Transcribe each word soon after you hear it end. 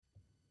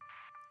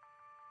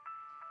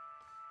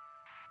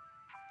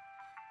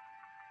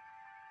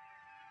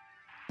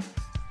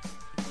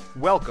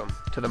Welcome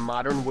to the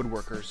Modern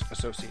Woodworkers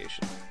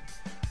Association,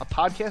 a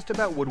podcast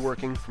about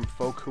woodworking from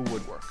folk who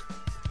woodwork.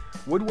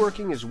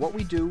 Woodworking is what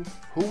we do,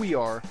 who we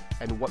are,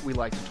 and what we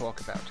like to talk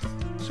about.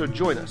 So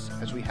join us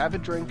as we have a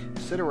drink,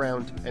 sit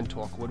around, and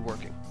talk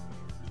woodworking.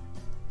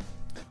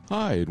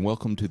 Hi, and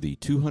welcome to the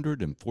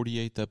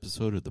 248th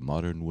episode of the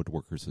Modern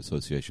Woodworkers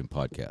Association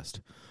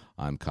podcast.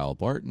 I'm Kyle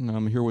Barton.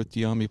 I'm here with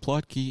Dyami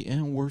Plotke,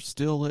 and we're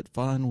still at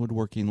Fine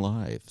Woodworking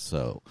Live.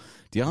 So,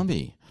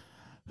 Dyami,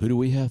 who do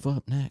we have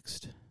up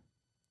next?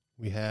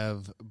 We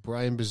have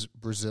Brian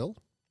Brazil,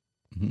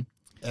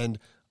 and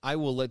I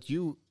will let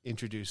you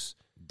introduce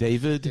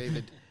David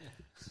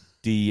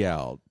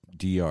Diard.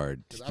 I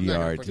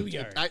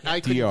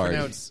couldn't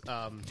pronounce.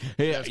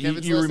 Hey,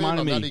 you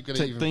reminded me.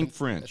 Think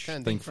French.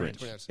 Think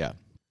French. Yeah.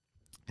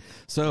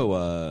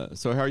 So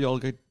how are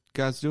y'all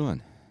guys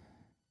doing?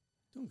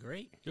 Doing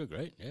great.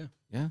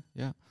 Yeah.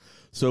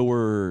 So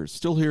we're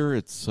still here.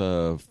 It's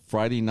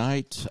Friday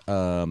night.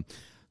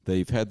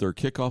 They've had their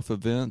kickoff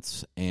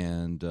events,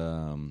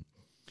 and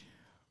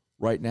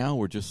right now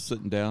we're just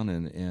sitting down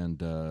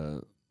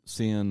and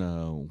seeing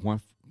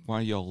why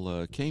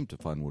y'all came to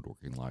Fine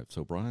Woodworking Live.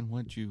 So, Brian,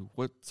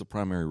 what's the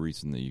primary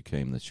reason that you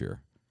came this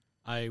year?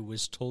 I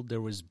was told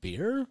there was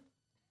beer.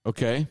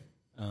 Okay.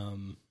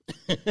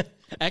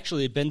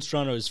 Actually, Ben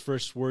Strano's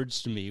first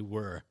words to me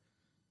were,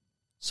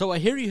 "So I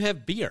hear you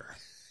have beer."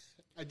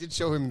 I did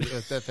show him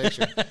that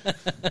picture.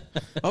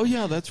 Oh,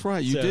 yeah, that's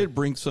right. You did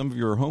bring some of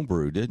your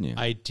homebrew, didn't you?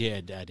 I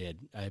did.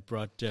 I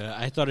brought,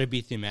 I thought I'd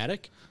be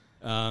thematic.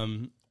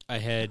 I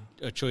had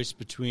a choice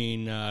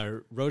between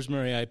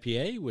Rosemary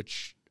IPA,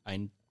 which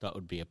I thought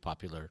would be a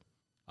popular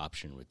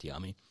option with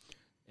Dyami,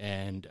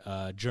 and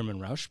German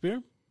Rausch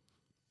beer,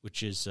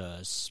 which is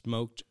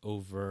smoked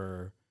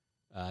over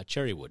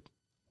cherry wood.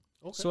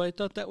 Okay. So I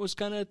thought that was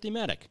kind of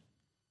thematic.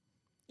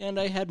 And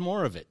I had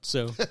more of it,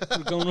 so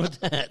we're going with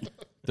that.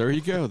 There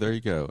you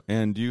go.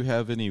 And do you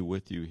have any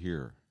with you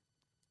here?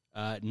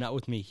 Not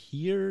with me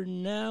here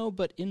now,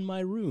 but in my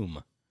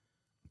room.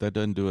 That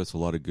doesn't do us a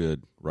lot of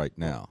good right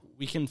now.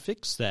 We can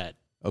fix that.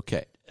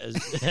 Okay. As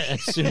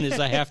soon as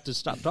I have to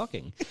stop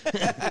talking.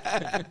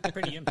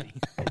 Pretty empty.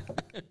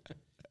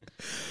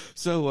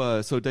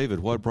 So, David,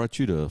 what brought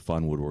you to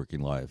Fine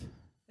Woodworking Live?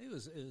 It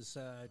was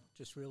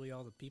just really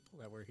all the people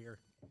that were here.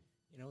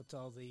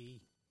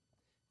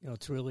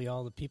 It's really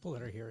all the people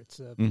that are here. It's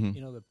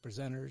the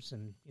presenters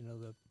and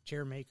the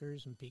chair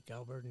makers and Pete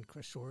Galbert and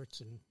Chris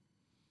Schwartz and.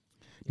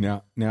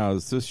 Now,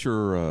 is this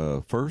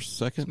your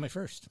second? It's my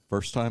first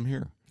time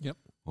here. Yep.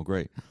 Well,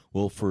 great.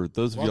 Well, for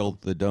those of y'all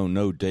that don't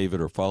know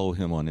David or follow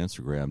him on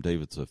Instagram,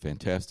 David's a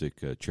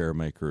fantastic chair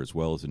maker as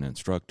well as an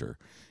instructor,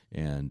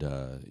 and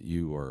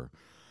you are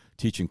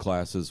teaching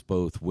classes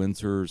both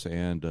Windsor's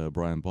and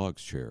Brian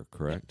Boggs' chair,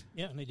 correct?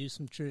 Yeah, and I do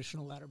some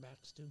traditional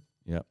ladderbacks too.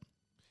 Yep.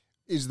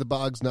 Is the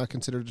Boggs not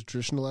considered a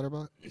traditional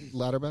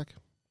ladderback?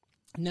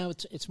 No,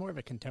 it's more of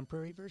a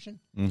contemporary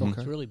version. Mm-hmm.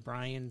 Okay. It's really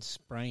Brian's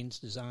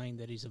design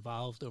that he's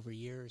evolved over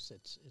years.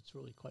 It's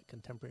really quite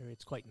contemporary.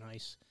 It's quite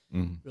nice.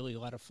 Mm-hmm. Really a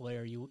lot of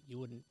flair. You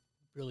wouldn't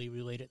really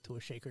relate it to a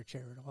shaker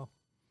chair at all.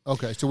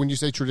 Okay, so when you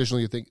say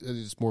traditional, you think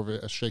it's more of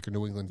a shaker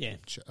New England? Yeah.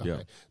 Okay.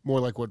 Yeah. More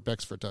like what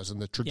Bexford does in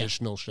the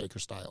traditional shaker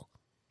style.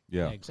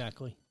 Yeah.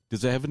 Exactly.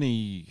 Does it have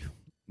any,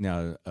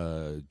 now,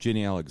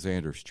 Jenny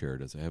Alexander's chair,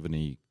 does it have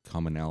any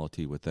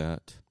commonality with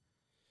that?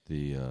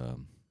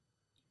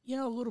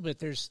 A little bit.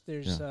 There's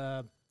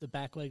the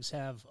back legs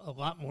have a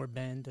lot more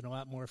bend and a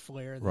lot more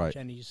flair than right.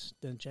 Jenny's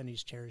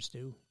chairs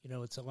do.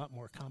 It's a lot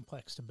more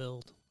complex to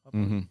build,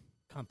 more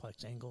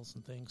complex angles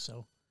and things.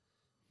 So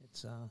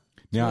it's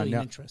really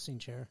an interesting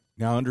chair.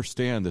 Now,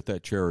 understand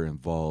that chair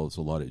involves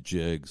a lot of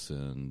jigs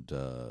and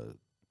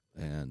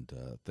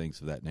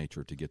things of that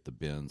nature to get the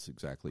bends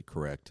exactly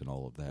correct and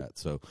all of that.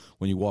 So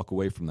when you walk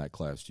away from that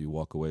class, do you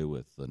walk away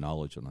with the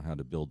knowledge on how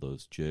to build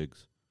those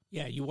jigs?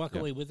 Yeah, you walk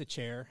away with a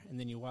chair, and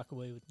then you walk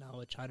away with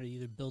knowledge how to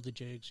either build the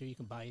jigs or you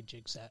can buy a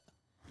jig set.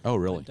 Oh,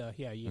 really? But,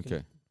 you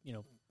can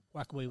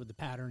walk away with the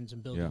patterns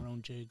and build your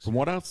own jigs. From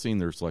what I've seen,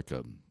 there's like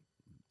a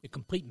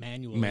complete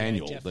manual.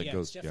 Jeff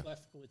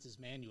Lefkowitz's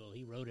manual.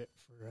 He wrote it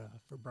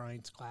for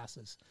Brian's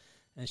classes,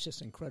 and it's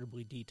just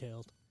incredibly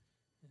detailed.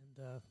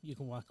 And you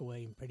can walk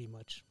away and pretty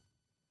much,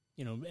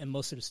 and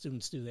most of the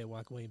students do. They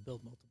walk away and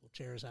build multiple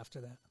chairs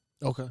after that.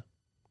 Okay.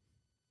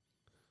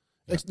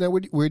 Yeah. Now,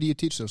 where do you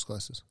teach those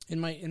classes? In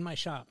my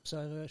shop. So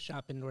I have a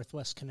shop in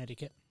Northwest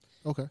Connecticut.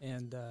 Okay.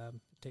 And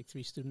take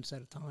 3 students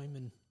at a time.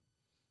 And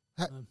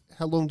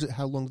how long do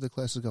the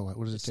classes go?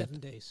 What does it take? 7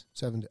 days.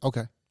 7 days.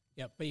 Okay.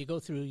 Yeah, but you go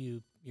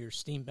through your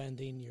steam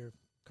bending, your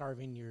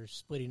carving, your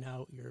splitting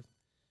out, your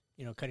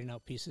cutting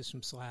out pieces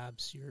from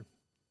slabs. You're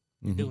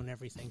doing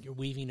everything. You're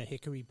weaving a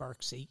hickory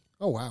bark seat.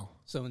 Oh wow!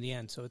 So in the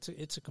end,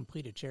 it's a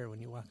completed chair when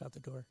you walk out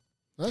the door.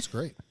 That's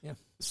great. Yeah.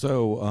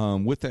 So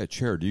with that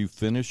chair, do you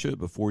finish it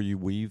before you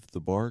weave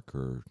the bark,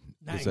 or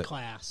not in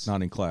class?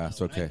 Not in class.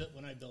 No, okay.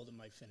 When I build them,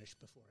 I finish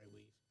before I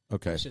weave.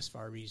 Okay. It's just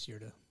far easier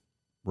to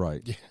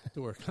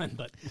work on,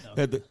 but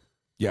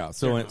yeah.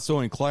 So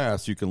in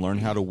class, you can learn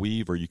how to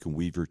weave, or you can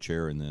weave your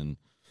chair and then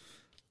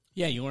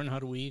Yeah, you learn how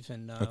to weave,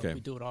 and Okay. we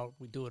do it all.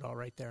 We do it all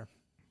right there.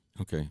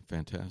 Okay,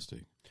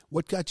 fantastic.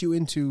 What got you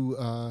into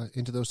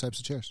those types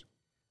of chairs?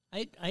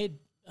 I had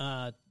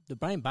the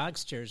Brian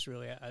Boggs chairs.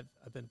 Really,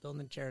 I've been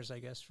building chairs, I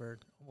guess, for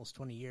almost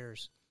 20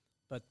 years.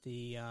 But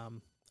I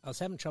was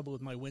having trouble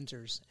with my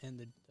Windsors,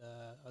 and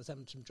I was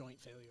having some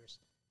joint failures,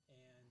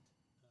 and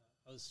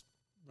I was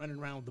running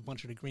around with a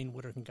bunch of the green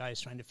woodworking guys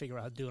trying to figure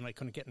out how to do it, and I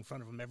couldn't get in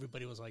front of them.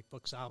 Everybody was like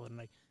book solid,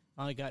 and I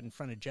finally got in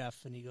front of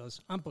Jeff, and he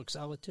goes, "I'm book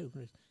solid too."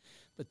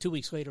 But 2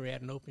 weeks later, he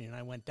had an opening, and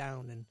I went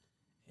down,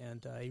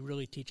 and he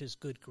really teaches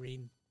good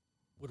green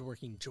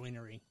woodworking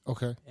joinery.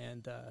 Okay.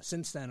 And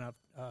since then,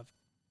 I've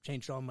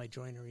changed all my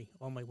joinery,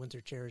 all my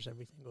Windsor chairs,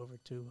 everything over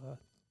to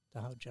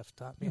how Jeff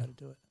taught me how to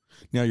do it.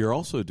 Now you're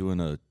also doing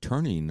a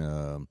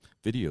turning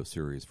video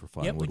series for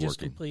Fine Yep, we Woodworking. just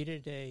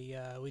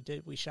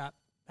completed we shot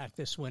back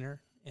this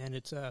winter, and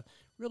it's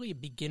really a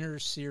beginner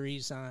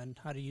series on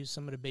how to use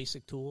some of the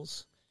basic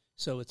tools.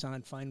 So it's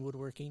on Fine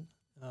Woodworking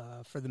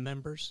for the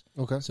members.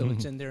 Okay. So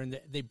it's in there, and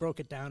they broke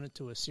it down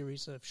into a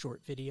series of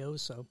short videos.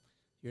 So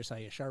here's how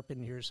you sharpen,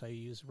 here's how you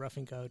use a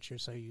roughing gouge,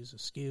 here's how you use a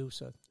skew.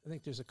 So I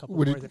think there's a couple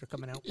more that are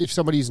coming out. If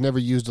somebody's never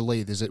used a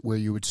lathe, is it where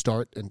you would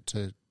start and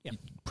to Yeah.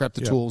 prep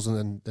the Yeah. tools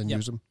and then Yep.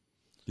 use them?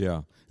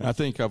 Yeah, and I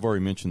think I've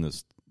already mentioned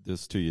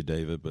this to you,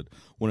 David. But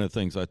one of the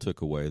things I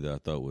took away that I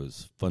thought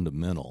was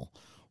fundamental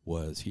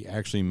was he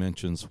actually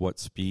mentions what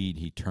speed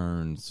he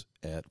turns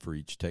at for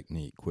each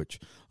technique. Which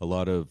a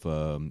lot of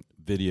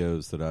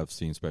videos that I've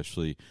seen,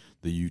 especially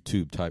the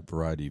YouTube type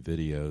variety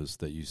videos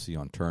that you see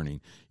on turning,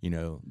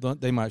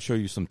 they might show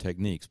you some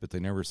techniques, but they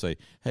never say,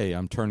 "Hey,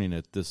 I'm turning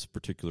at this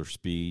particular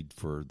speed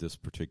for this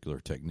particular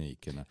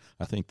technique." And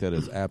I think that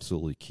is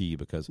absolutely key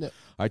because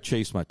I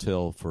chased my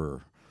tail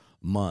for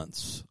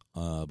months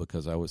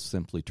because I was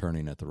simply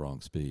turning at the wrong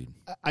speed.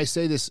 I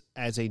say this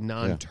as a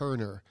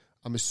non-turner.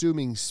 I'm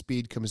assuming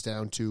speed comes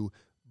down to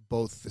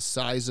both the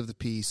size of the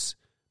piece,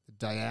 the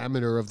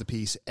diameter of the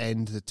piece,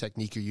 and the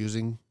technique you're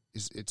using.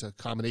 It's a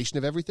combination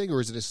of everything, or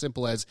is it as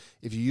simple as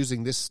if you're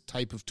using this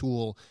type of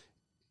tool,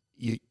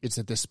 it's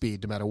at this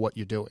speed no matter what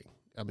you're doing?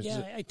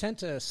 I tend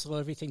to slow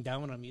everything down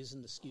when I'm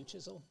using the skew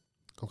chisel.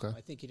 Okay. I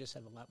think you just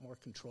have a lot more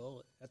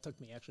control. That took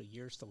me actually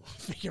years to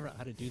figure out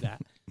how to do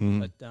that.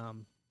 Mm-hmm.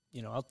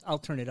 But I'll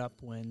turn it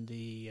up when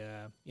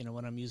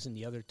when I'm using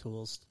the other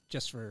tools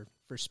just for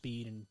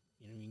speed, and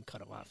you can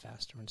cut a lot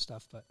faster and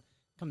stuff. But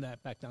come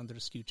back down to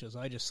the skew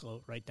chisel, I just slow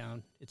it right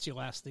down. It's your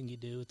last thing you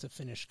do. It's a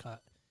finished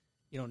cut.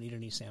 You don't need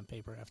any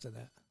sandpaper after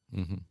that.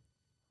 Mm-hmm.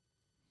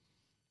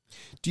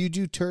 Do you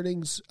do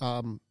turnings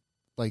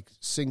like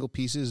single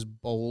pieces,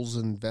 bowls,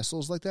 and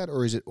vessels like that,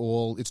 or is it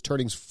it's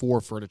turnings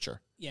for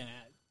furniture? Yeah,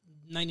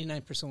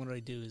 99% of what I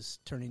do is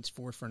turnings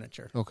for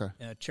furniture. Okay.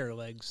 Chair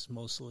legs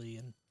mostly,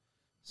 and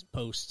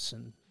posts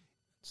and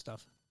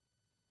stuff.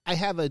 I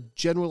have a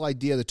general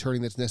idea of the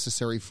turning that's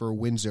necessary for a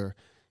Windsor.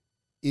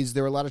 Is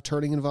there a lot of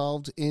turning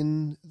involved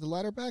in the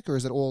ladder back, or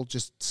is it all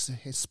just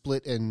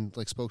split and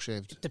like spoke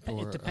shaved? It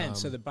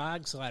depends. So the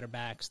Boggs ladder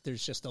backs,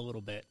 there's just a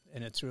little bit,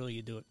 and it's really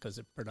you do it because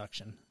of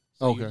production.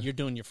 So Okay. you're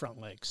doing your front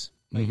legs.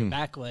 But your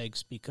back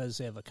legs, because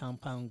they have a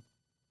compound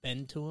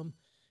bend to them,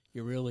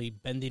 you're really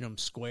bending them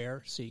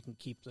square so you can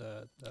keep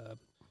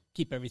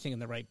keep everything in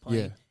the right plane.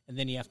 Yeah. And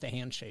then you have to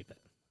hand shape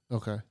it.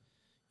 Okay.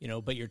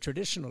 But your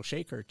traditional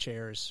shaker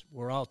chairs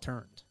were all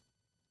turned.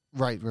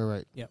 Right.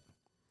 Yep.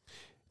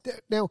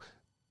 Now,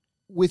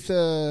 with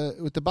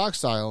the box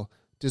style,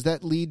 does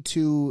that lead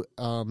to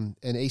an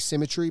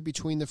asymmetry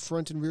between the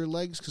front and rear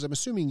legs? Because I'm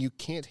assuming you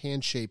can't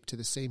hand shape to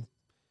the same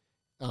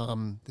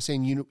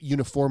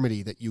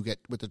uniformity that you get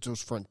with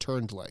those front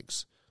turned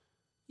legs.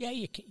 Yeah,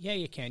 you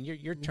can.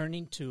 You're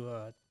turning to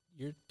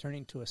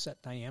a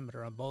set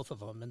diameter on both of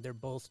them, and they're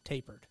both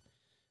tapered.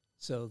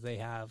 So they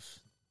have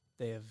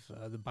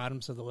the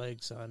bottoms of the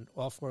legs on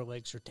all four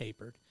legs are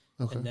tapered,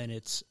 Okay. and then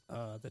it's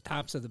the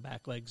tops of the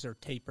back legs are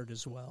tapered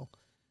as well.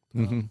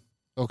 Mm-hmm.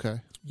 Okay.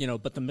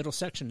 But the middle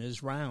section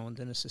is round,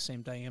 and it's the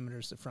same diameter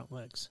as the front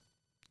legs,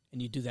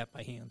 and you do that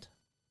by hand.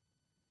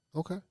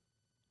 Okay.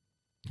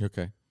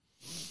 Okay.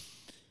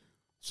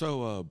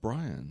 So,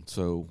 Brian,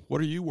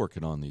 what are you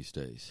working on these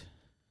days?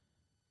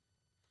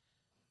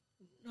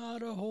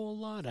 Not a whole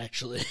lot,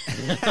 actually.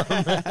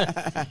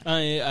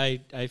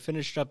 I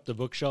finished up the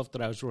bookshelf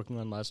that I was working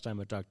on last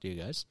time I talked to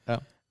you guys. Oh.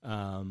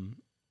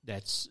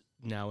 That's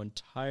now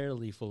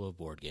entirely full of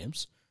board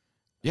games.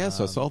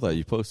 Yes, I saw that.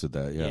 You posted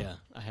that, yeah.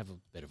 I have a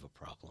bit of a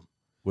problem.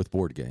 With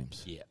board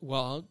games. Yeah,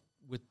 well,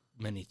 with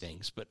many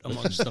things, but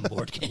amongst them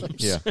board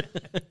games. Yeah.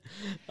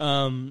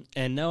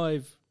 And now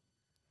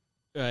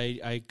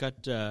I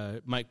got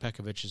Mike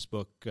Pekovich's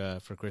book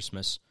for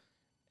Christmas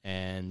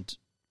and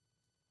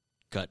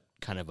got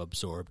kind of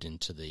absorbed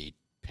into the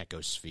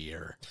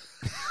Pekosphere.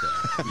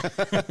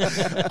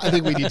 I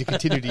think we need to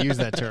continue to use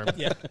that term.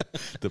 Yeah.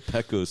 The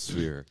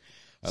Pekosphere.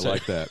 I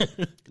like that.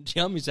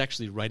 Giammi's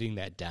actually writing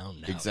that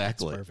down now.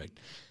 Exactly. That's perfect.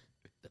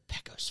 The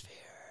Pekosphere.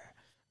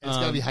 It's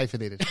got to be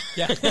hyphenated.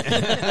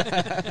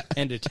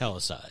 And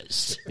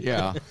italicized.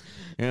 Yeah.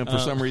 And for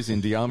some reason,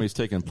 Diami's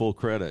taking full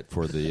credit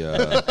for the...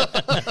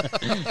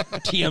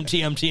 TM.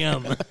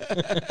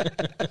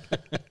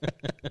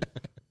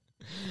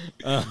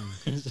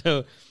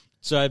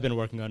 So I've been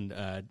working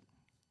on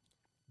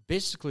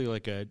basically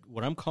like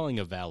what I'm calling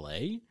a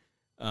valet.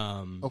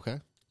 Okay.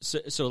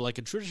 So like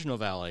a traditional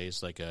valet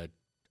is like a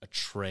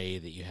tray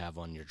that you have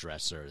on your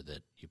dresser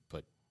that you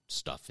put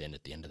stuff in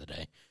at the end of the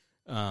day.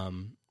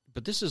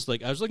 But this is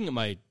like, I was looking at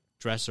my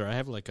dresser. I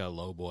have like a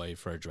low boy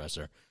for a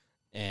dresser,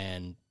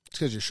 and It's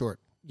because you're short.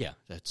 yeah,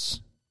 that's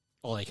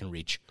all I can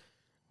reach.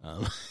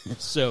 But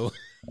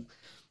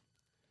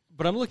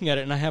I'm looking at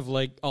it, and I have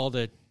like all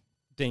the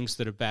things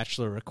that a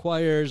bachelor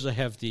requires. I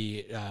have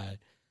the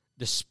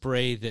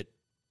spray that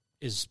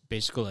is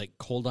basically like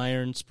cold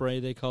iron spray,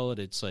 they call it.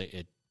 It's like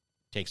it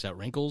takes out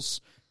wrinkles,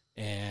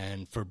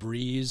 and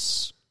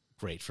Febreze,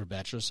 great for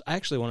bachelors. I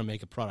actually want to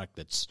make a product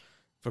that's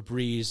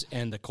Febreze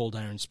and the cold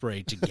iron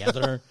spray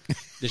together.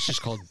 This is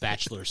called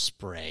Bachelor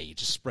Spray. You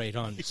just spray it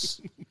on,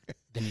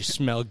 then you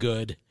smell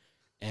good,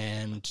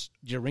 and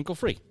you're wrinkle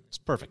free. It's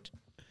perfect.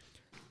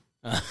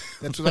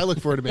 That's what I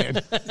look for in a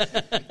man.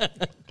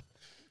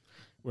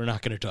 We're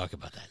not going to talk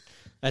about that.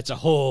 That's a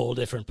whole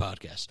different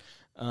podcast.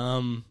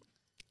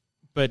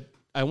 But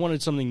I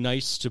wanted something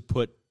nice to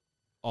put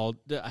I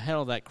had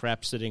all that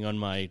crap sitting on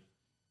my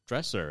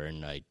dresser,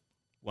 and I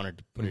wanted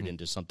to put it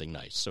into something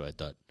nice. So I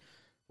thought,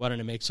 why don't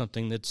I make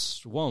something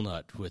that's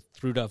walnut with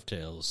through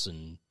dovetails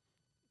and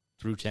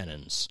through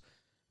tenons?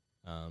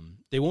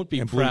 They won't be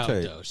And proud,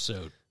 blue tape. though,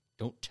 so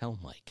don't tell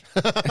Mike.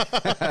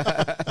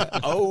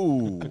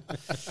 Oh.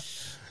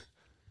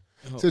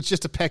 So it's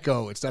just a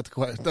Pecco. It's not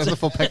the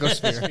full Pecco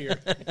sphere.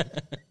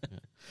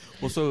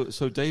 Well,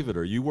 so David,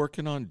 do you work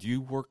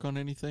on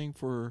anything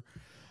for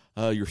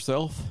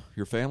yourself,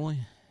 your family?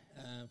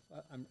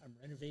 I'm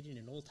renovating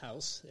an old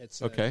house.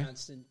 It's Okay. a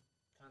constant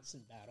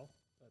battle,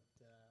 but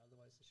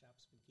otherwise the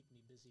shop's been keeping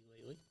me busy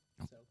lately.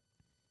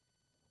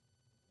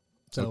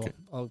 So Okay.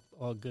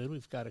 all good.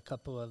 We've got a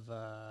couple of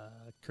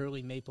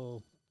curly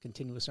maple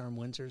continuous arm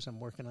Windsors I'm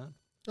working on,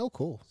 Oh,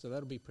 cool. so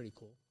that'll be pretty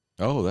cool.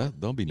 Oh,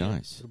 that'll be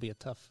nice. It'll be a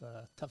tough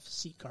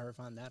seat carve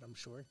on that, I'm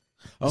sure.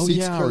 Oh, Seats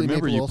yeah, I curly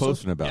remember maple you also?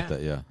 posting about Yeah.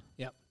 that, yeah.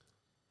 Yep.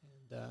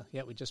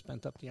 And we just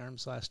bent up the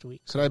arms last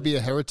week. Could I be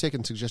a heretic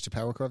and suggest you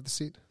power carve the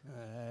seat?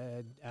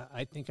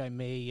 I think I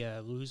may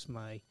lose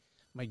my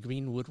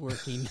green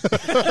woodworking.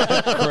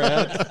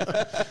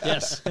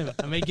 Yes,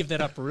 I may give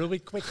that up really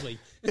quickly.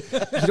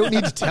 You don't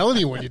need to tell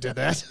anyone you did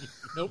that.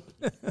 Nope.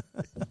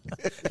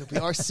 It'll be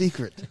our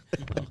secret.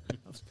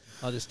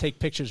 I'll just take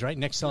pictures right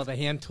next to all the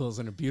hand tools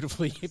in a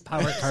beautifully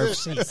power carved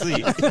seat.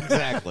 See,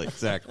 exactly.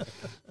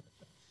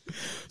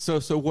 So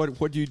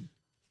what do you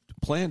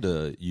plan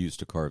to use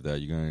to carve that?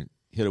 You're going to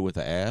hit it with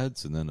the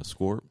adze and then a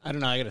scorp? I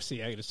don't know. I got to see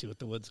what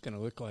the wood's going to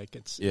look like.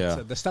 It's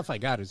the stuff I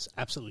got is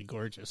absolutely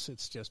gorgeous.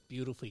 It's just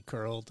beautifully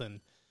curled, and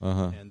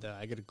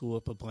I got to glue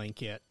up a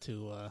blanket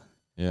to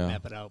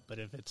map it out. But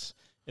if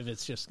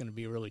it's just going to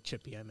be really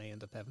chippy, I may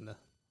end up having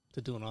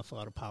to do an awful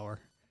lot of power.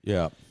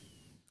 Yeah.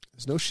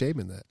 There's no shame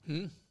in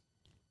that.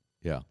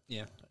 Yeah.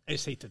 Yeah, I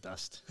just hate the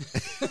dust.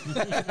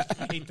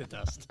 I hate the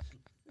dust.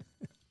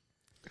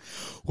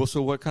 Well,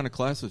 so what kind of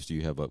classes do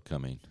you have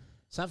upcoming?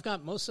 So I've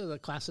got most of the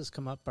classes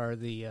come up are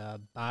the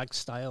bog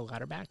style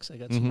ladderbacks. I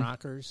got some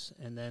rockers,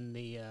 and then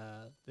the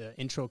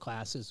intro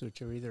classes,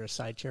 which are either a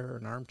side chair or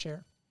an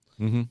armchair.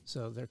 Mm-hmm.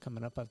 So they're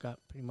coming up. I've got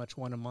pretty much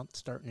one a month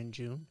starting in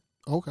June,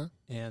 Okay.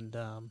 and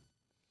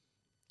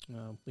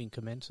we can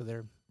come in. So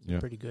they're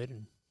pretty good.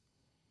 And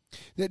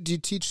Now, do you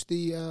teach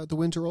the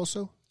winter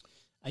also?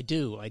 I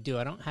do. I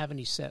don't have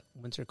any set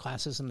Windsor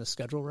classes in the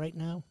schedule right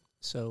now.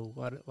 So a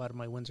lot of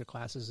my Windsor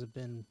classes have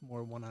been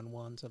more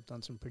one-on-ones. I've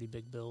done some pretty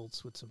big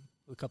builds with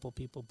a couple of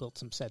people, built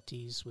some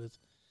settees with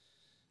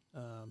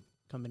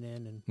coming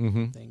in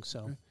and things.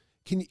 So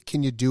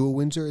Can you do a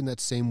Windsor in that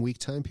same week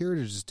time period,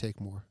 or does it take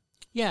more?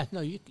 yeah,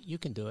 no, you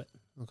can do it.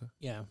 Okay.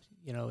 Yeah,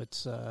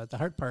 it's the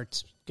hard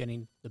part's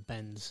getting the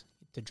bends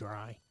to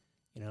dry,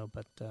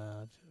 but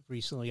I've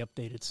recently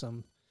updated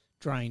some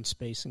drying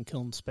space and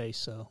kiln space,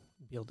 so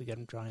we'll be able to get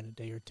them dry in a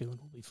day or two, and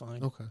we'll be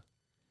fine. Okay.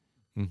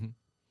 Mm-hmm.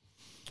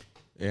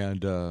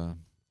 And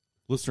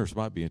listeners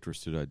might be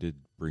interested. I did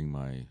bring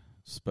my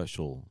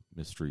special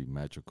mystery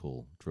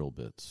magical drill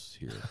bits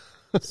here.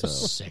 So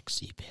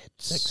Sexy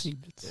bits. Sexy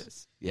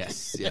bits.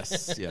 yes.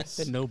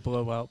 The no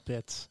blowout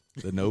bits.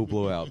 The no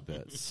blowout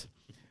bits.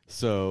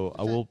 So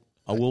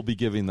I will be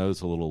giving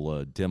those a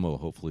little demo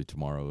hopefully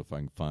tomorrow if I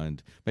can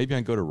find. Maybe I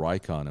can go to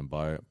Rycon and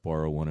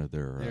borrow one of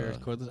their.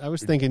 I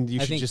was thinking you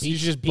should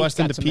just bust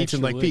got into some Pete and extra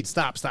like, wood. Pete,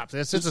 stop.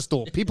 That's just a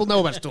stool. People know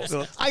about stools.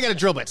 I got a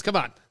drill bits. Come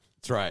on.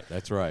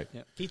 That's right.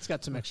 Yeah, Pete's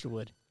got some extra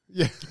wood.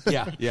 Yeah.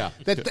 Yeah.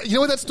 You know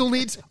what that stool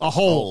needs? A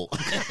hole.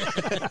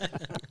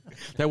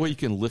 That way you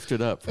can lift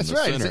it up from That's the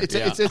right. center.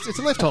 It's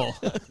a lift hole.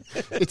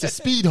 It's a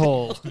speed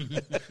hole.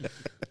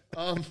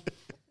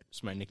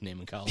 It's my nickname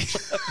in college.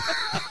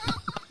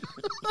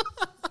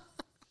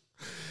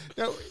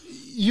 Now,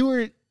 you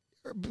were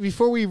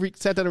before we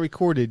sat down and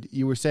recorded,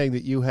 you were saying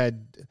that you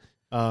had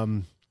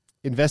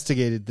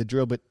investigated the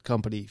drill bit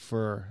company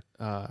for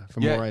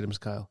more items,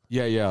 Kyle.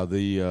 Yeah.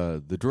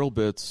 The drill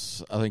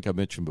bits, I think I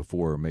mentioned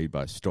before, are made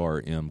by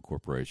Star M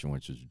Corporation,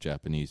 which is a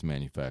Japanese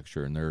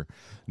manufacturer, and they're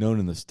known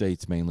in the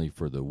States mainly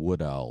for the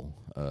Wood Owl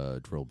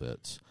drill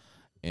bits.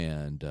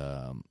 And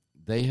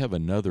they have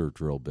another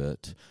drill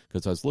bit,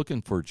 because I was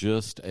looking for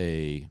just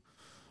a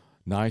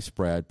nice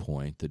brad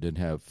point that didn't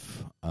have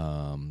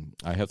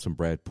I have some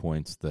brad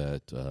points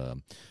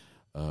that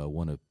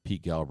one of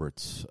Pete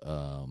Galbert's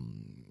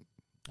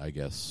I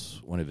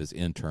guess one of his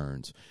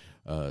interns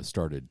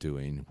started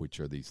doing, which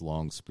are these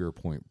long spear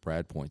point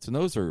brad points, and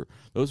those are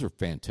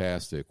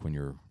fantastic when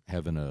you're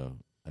having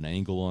an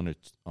angle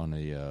on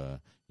a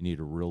you need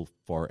a real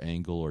far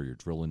angle, or you're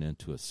drilling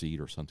into a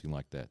seat or something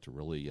like that to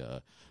really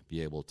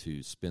be able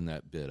to spin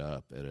that bit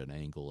up at an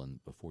angle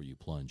and before you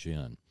plunge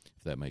in,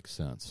 if that makes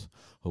sense.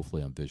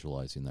 Hopefully I'm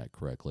visualizing that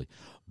correctly.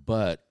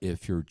 But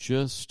if you're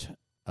just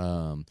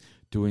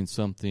doing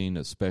something,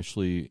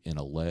 especially in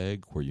a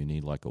leg where you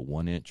need like a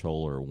 1-inch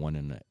hole or a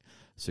 1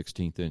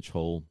 1/16 inch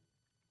hole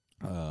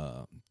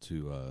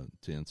to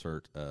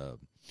insert a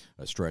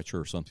stretcher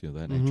or something of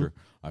that nature,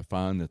 I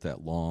find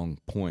that long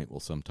point will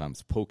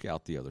sometimes poke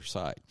out the other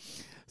side.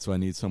 So I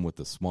need some with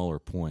a smaller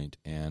point,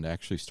 and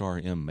actually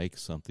Star M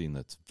makes something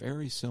that's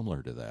very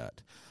similar to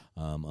that.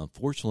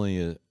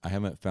 Unfortunately, I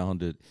haven't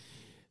found it.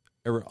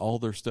 All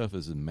their stuff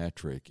is in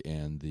metric,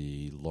 and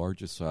the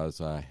largest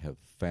size I have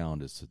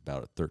found is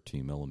about a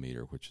 13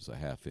 millimeter, which is a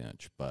 1/2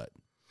 inch, but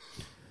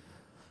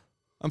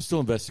I'm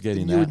still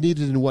investigating that. You would need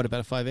it in what,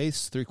 about a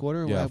 5/8,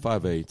 3/4? Yeah,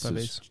 5/8 5/8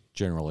 is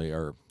generally,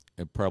 or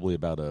probably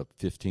about a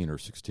 15 or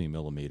 16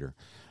 millimeter.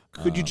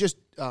 Could you just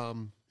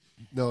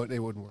no, it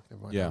wouldn't work.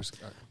 Never mind. Yeah,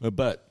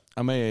 but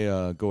I may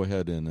go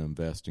ahead and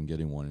invest in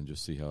getting one and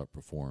just see how it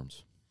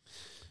performs.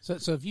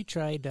 So have you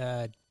tried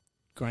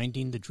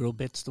grinding the drill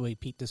bits the way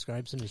Pete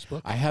describes in his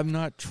book? I have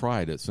not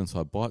tried it since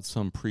I bought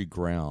some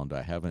pre-ground.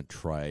 I haven't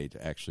tried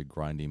actually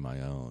grinding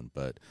my own,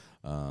 but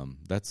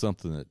that's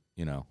something that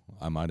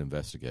I might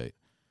investigate.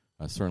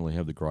 I certainly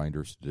have the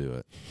grinders to do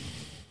it.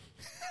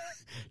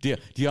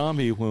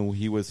 Diami, when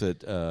he was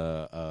at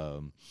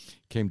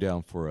came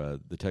down for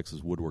the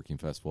Texas Woodworking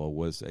Festival, I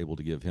was able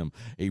to give him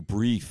a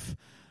brief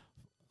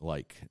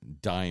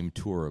dime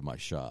tour of my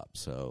shop,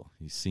 so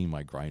he's seen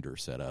my grinder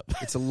set up.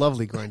 It's a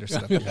lovely grinder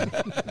setup.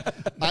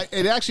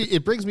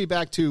 It brings me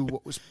back to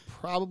what was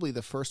probably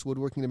the first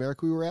Woodworking in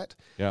America we were at,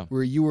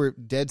 where you were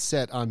dead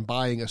set on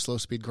buying a slow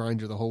speed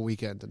grinder the whole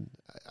weekend, and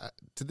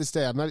to this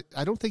day,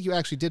 I don't think you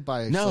actually did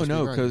buy a slow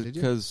speed grinder,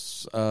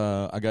 because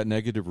I got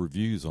negative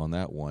reviews on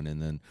that one,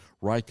 and then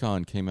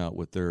Rycon came out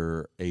with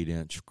their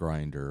 8-inch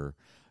grinder,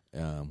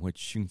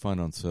 which you can find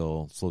on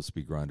sale, slow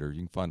speed grinder. You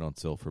can find on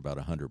sale for about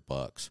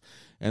 $100,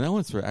 and that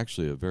one's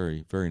actually a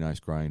very, very nice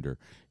grinder.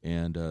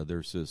 And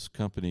there's this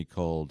company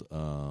called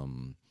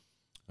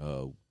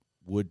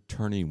Wood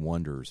Turning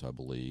Wonders, I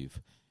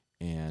believe,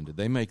 and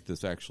they make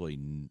this actually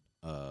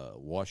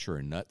washer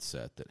and nut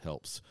set that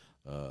helps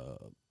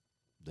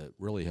that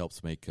really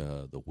helps make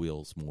the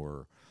wheels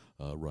more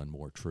run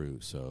more true.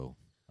 So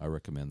I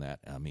recommend that.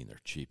 I mean,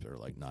 they're cheap; they're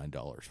like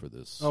 $9 for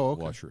this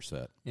washer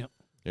set. Yep.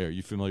 Yeah, are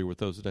you familiar with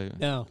those, Dave?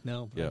 No.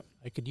 Yeah,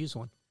 I could use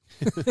one.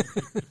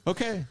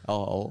 Okay,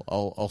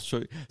 I'll show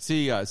you.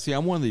 See,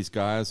 I'm one of these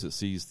guys that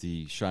sees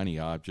the shiny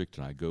object,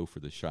 and I go for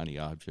the shiny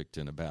object,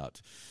 and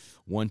about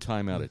one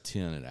time out of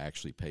 10, it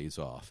actually pays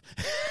off.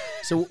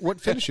 So, what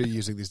finish are you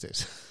using these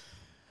days?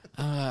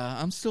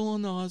 I'm still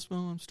on the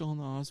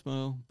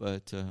Osmo,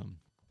 but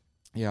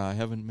yeah, I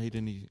haven't made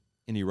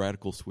any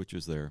radical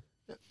switches there.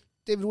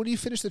 David, what do you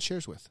finish the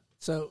chairs with?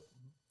 So,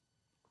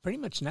 pretty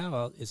much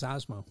now is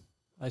Osmo.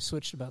 I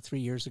switched about 3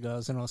 years ago. I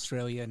was in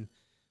Australia and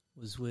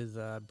was with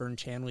Bern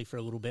Chanley for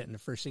a little bit, and the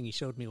first thing he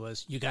showed me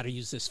was, you got to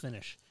use this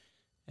finish.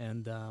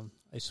 And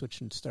I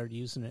switched and started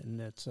using it, and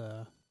it's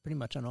pretty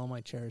much on all my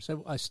chairs.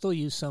 I still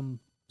use some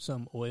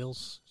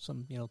oils,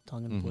 some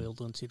tongue and boiled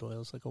linseed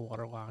oils, like a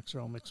Waterlox, or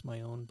I'll mix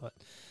my own, but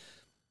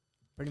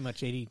pretty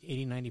much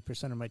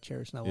 80-90% of my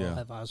chairs now will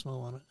have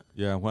Osmo on it.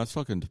 Yeah, when I was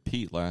talking to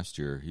Pete last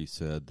year, he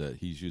said that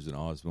he's using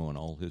Osmo on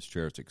all his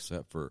chairs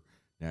except for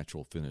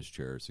natural finish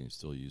chairs, and he's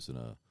still using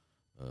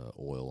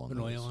oil on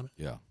oil on it.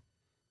 Yeah.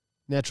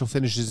 Natural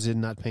finishes in,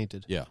 not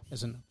painted. Yeah.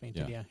 Isn't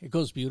painted, yeah. It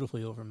goes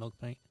beautifully over milk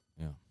paint.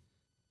 Yeah.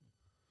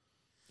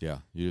 Yeah,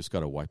 you just got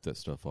to wipe that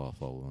stuff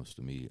off almost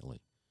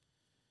immediately.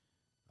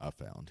 I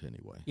found,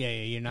 anyway. Yeah,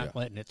 you're not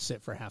letting it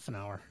sit for half an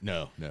hour.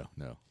 No.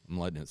 I'm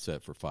letting it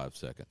sit for 5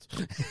 seconds.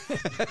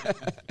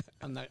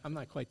 I'm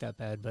not quite that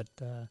bad, but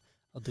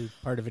I'll do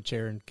part of a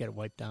chair and get it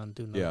wiped down,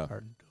 do another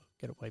part and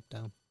get it wiped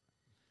down.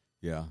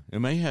 Yeah, it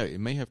may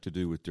have to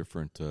do with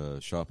different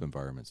shop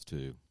environments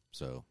too.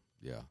 So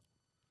yeah,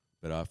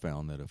 but I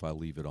found that if I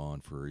leave it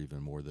on for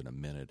even more than a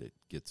minute, it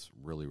gets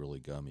really, really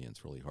gummy and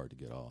it's really hard to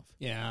get off.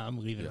 Yeah, I'm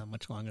leaving it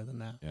much longer than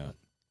that. Yeah,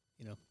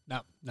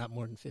 but, not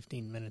more than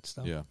 15 minutes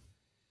though. Yeah.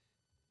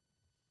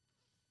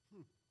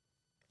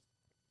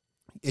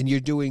 And you're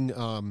doing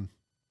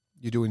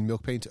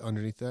milk paint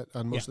underneath that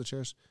on most of the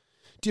chairs.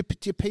 Do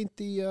you paint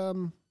the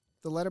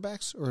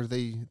letterbacks, or are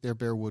they're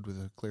bare wood with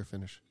a clear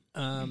finish?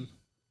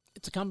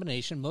 It's a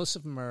combination. Most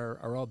of them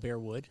are all bare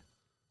wood.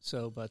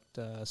 So, but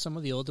some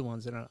of the older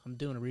ones, and I'm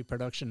doing a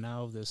reproduction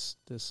now of this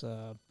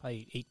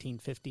probably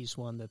 1850s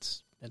one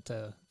that's meant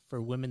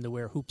for women to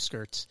wear hoop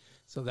skirts.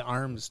 So the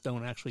arms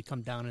don't actually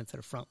come down into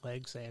the front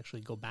legs; they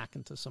actually go back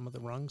into some of the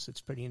rungs. It's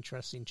a pretty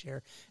interesting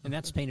chair, and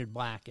that's painted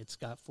black. It's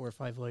got 4 or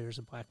 5 layers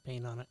of black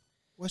paint on it.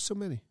 Why so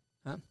many?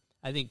 Huh?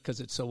 I think because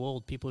it's so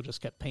old, people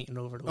just kept painting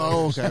over the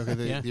layers. layers.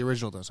 Okay. The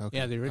original does. Okay.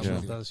 Yeah, the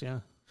original does.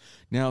 Yeah.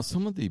 Now,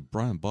 some of the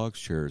Brian Boggs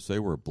chairs, they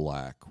were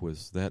black.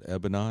 Was that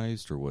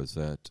ebonized, or was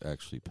that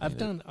actually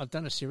painted? I've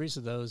done a series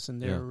of those,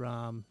 and they're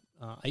I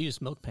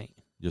use milk paint.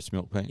 Just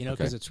milk paint?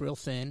 Because it's real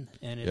thin,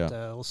 and it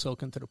will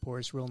soak into the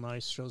pores real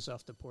nice, shows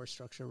off the pore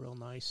structure real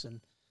nice, and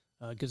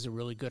gives a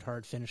really good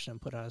hard finish, and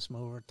put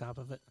Osmo over top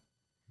of it.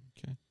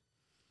 Okay.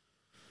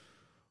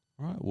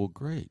 All right, well,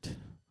 great.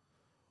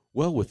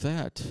 Well, with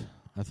that,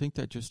 I think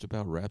that just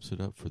about wraps it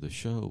up for the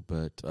show,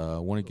 but I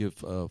want to give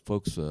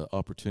folks an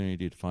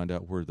opportunity to find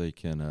out where they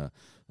can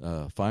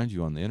find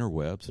you on the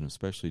interwebs, and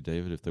especially,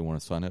 David, if they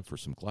want to sign up for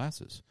some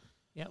classes.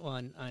 Yeah, well,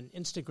 on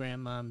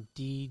Instagram, I'm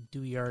D.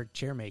 Douillard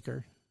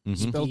Chairmaker.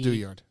 Mm-hmm. Spell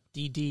Douillard.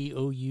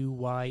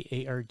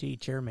 DDOUYARD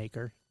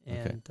Chairmaker.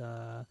 And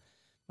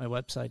my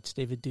website's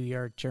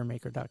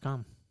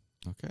daviddouillardchairmaker.com.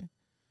 Okay.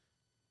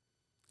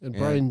 And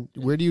Brian,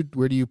 where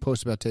do you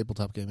post about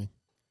tabletop gaming?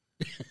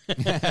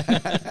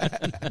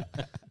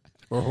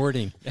 Or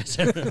hoarding.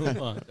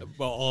 Well,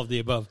 all of the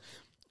above.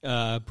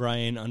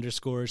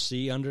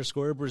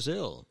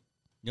 Brian_C_Brazil.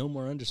 No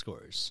more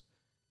underscores.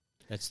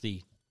 That's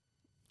the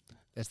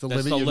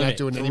limit. You're limit. not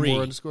doing 3. any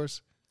more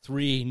underscores?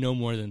 3, no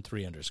more than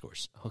 3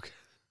 underscores. Okay.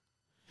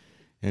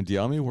 And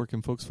Dyami, where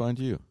can folks find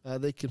you?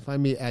 They can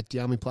find me at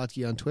Dyami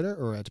Plotke on Twitter,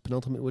 or at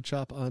Penultimate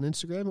Woodshop on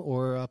Instagram,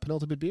 or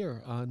Penultimate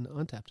Beer on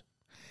Untapped.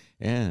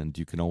 And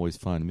you can always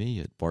find me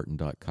at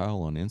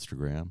Barton.Kyle on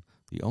Instagram,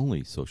 the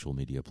only social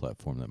media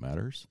platform that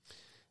matters.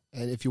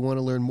 And if you want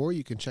to learn more,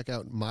 you can check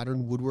out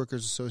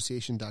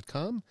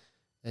modernwoodworkersassociation.com,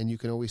 and you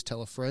can always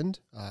tell a friend.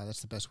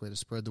 That's the best way to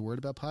spread the word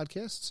about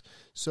podcasts.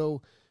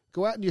 So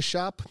go out in your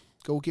shop,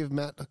 go give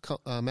Matt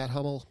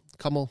Hummel,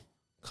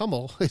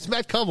 it's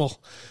Matt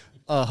Kummel,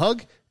 a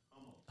hug,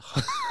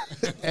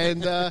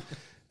 and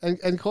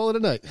call it a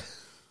night.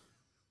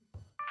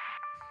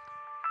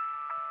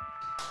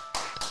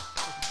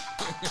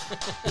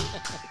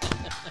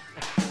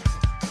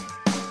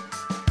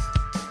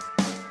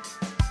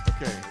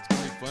 Okay, it's going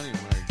to be funny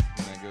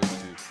when I go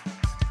to,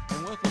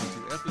 and welcome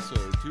to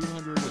episode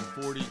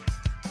 248.